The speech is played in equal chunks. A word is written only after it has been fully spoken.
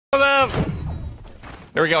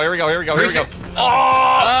Here we go, here we go, here we go, here we go.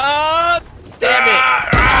 Oh! Damn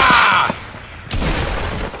it!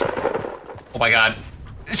 Oh my god.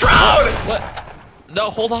 Shroud! What? No,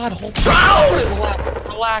 hold on, hold on. Shroud!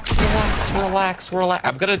 Relax.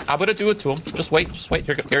 I'm gonna do it to him. Just wait.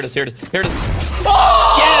 Here it is.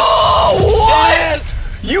 Oh! Yes! What? Yes!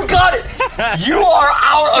 You got it! You are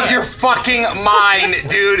out of your fucking mind,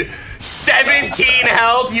 dude. 17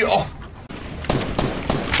 health. You. Oh.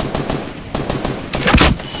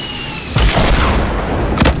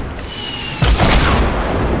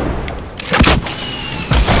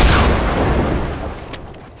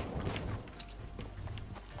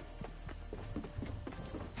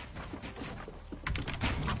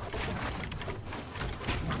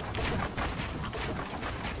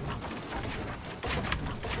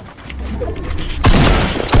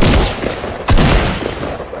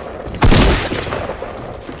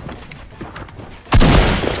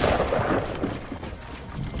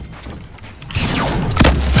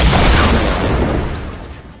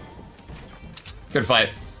 Good fight.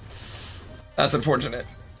 That's unfortunate.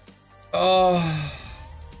 Oh.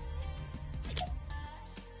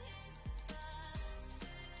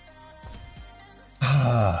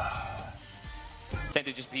 Tend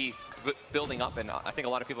to just be building up, and I think a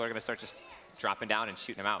lot of people are going to start just dropping down and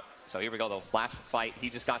shooting him out. So here we go, the last fight. He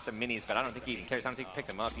just got some minis, but I don't think he even cares. I don't think he picked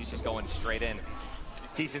them up. He's just going straight in.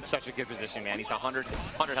 He's in such a good position, man. He's 100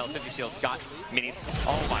 health, 50 shields, got minis.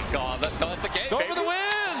 Oh my god, let's go. That's the game, Go baby. for the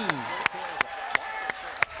win!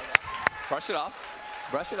 Brush it off.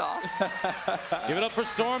 Brush it off. Give it up for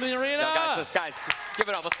Storm in the arena. No, guys, give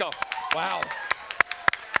it up. Let's go. Wow.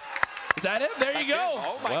 Is that it? There you go.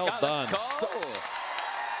 Oh my well god, done. let's go.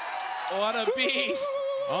 What a beast.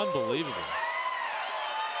 Unbelievable.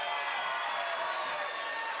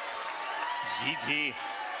 GG.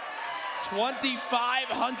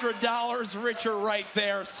 $2,500 richer right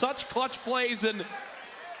there. Such clutch plays and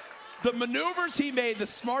the maneuvers he made, the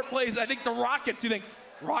smart plays. I think the rockets, you think,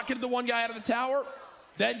 rocketed the one guy out of the tower,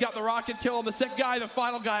 then got the rocket kill on the second guy, the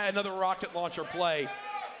final guy, another rocket launcher play.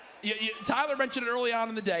 Tyler mentioned it early on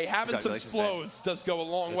in the day. Having some explodes does go a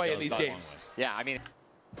long way in these games. Yeah, I mean.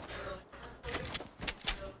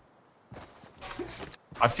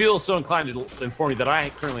 I feel so inclined to inform you that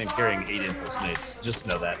I currently am carrying 8 impersonates. Just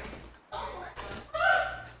know that.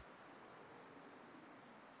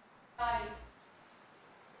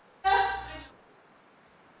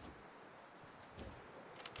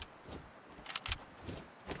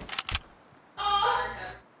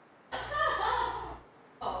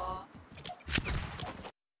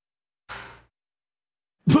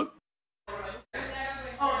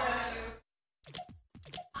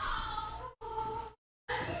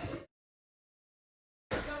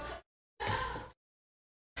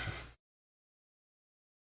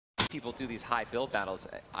 People do these high build battles,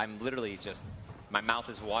 I'm literally just, my mouth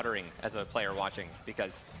is watering as a player watching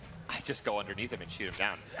because I just go underneath him and shoot him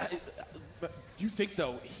down. But do you think,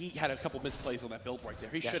 though, he had a couple misplays on that build right there?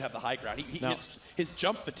 He should have the high ground. His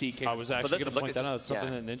jump fatigue came. I was actually going to point that out. It's something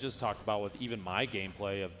that Ninjas talked about with even my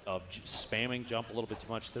gameplay of spamming jump a little bit too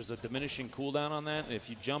much. There's a diminishing cooldown on that, and if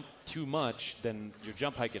you jump too much, then your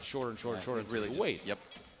jump height gets shorter and shorter and shorter. Really wait. Yep.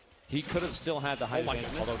 He could have still had the height advantage,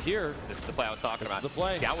 although here... This is the play I was talking about. The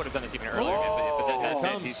play. Yeah, I would have done this even earlier,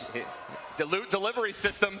 man, but then delivery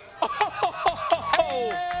system.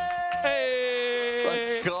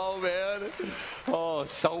 Hey! Let's go, man. Oh,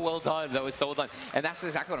 so well done. That was so well done. And that's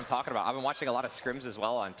exactly what I'm talking about. I've been watching a lot of scrims as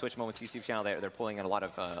well on Twitch Moments YouTube channel. They're pulling in a lot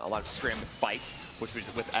of scrim fights, which was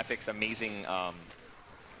with Epic's amazing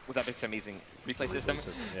replay system.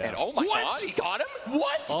 Yeah. And oh my god, he got him?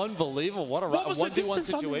 What? Unbelievable. What a 1v1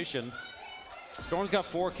 situation. Storm's got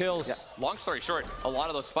 4 kills. Yeah. Long story short, a lot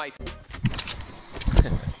of those fights.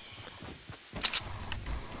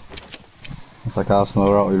 It's like Arsenal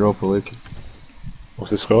are out of Europa League.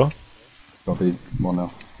 What's the score? Got beat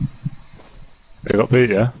 1-0. They got beat,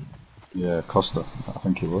 yeah? Yeah, Costa, I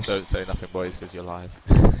think it was. Don't say nothing, boys, because you're live.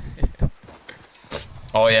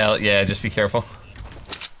 Oh yeah, just be careful.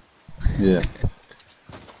 Yeah.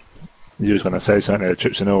 You was going to say something there,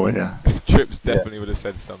 Trips and all, weren't you? Trips definitely would have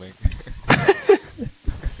said something.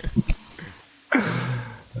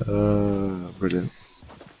 Brilliant.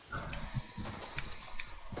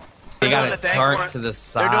 They got it hard to the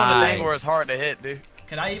side. They're doing the thing where it's hard to hit, dude.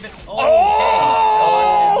 Can I even?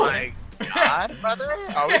 Oh my god, brother!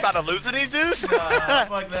 Are we about to lose to these dudes?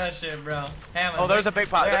 Fuck that shit, bro. Hammond, oh, there's a big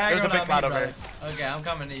pot. There's a big pot over here. Okay, I'm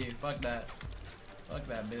coming to you. Fuck that. Fuck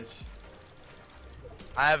that, bitch.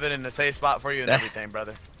 I have it in the safe spot for you and everything,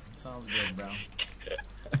 brother. Sounds good, bro.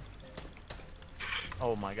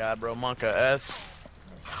 Oh my god, bro. Monka S.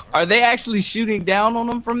 Are they actually shooting down on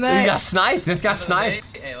them from He that? got sniped. This got sniped.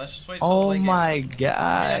 Hey, let's just wait till the Oh late my games.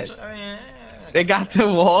 god. I mean, They got the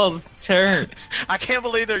walls turned. I can't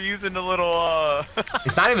believe they're using the little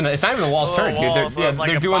It's not even the walls Little turned, dude. walls They're, with, like,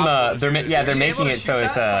 they're a doing bobble they're shooter. yeah, they're Are you able making to it so shoot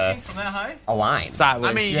it's that fucking from that high? a line. Sideways.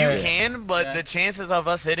 I mean, Yeah. you can, but Yeah. the chances of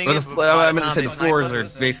us hitting But it. I mean, to say the is floors are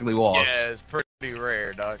basically walls. Yeah, it's pretty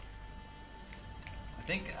rare, dog. I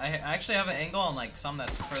think I actually have an angle on like some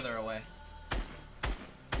that's further away.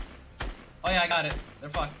 Oh yeah, I got it. They're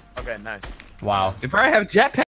fucked. Okay, nice. Wow. They probably have jetpacks.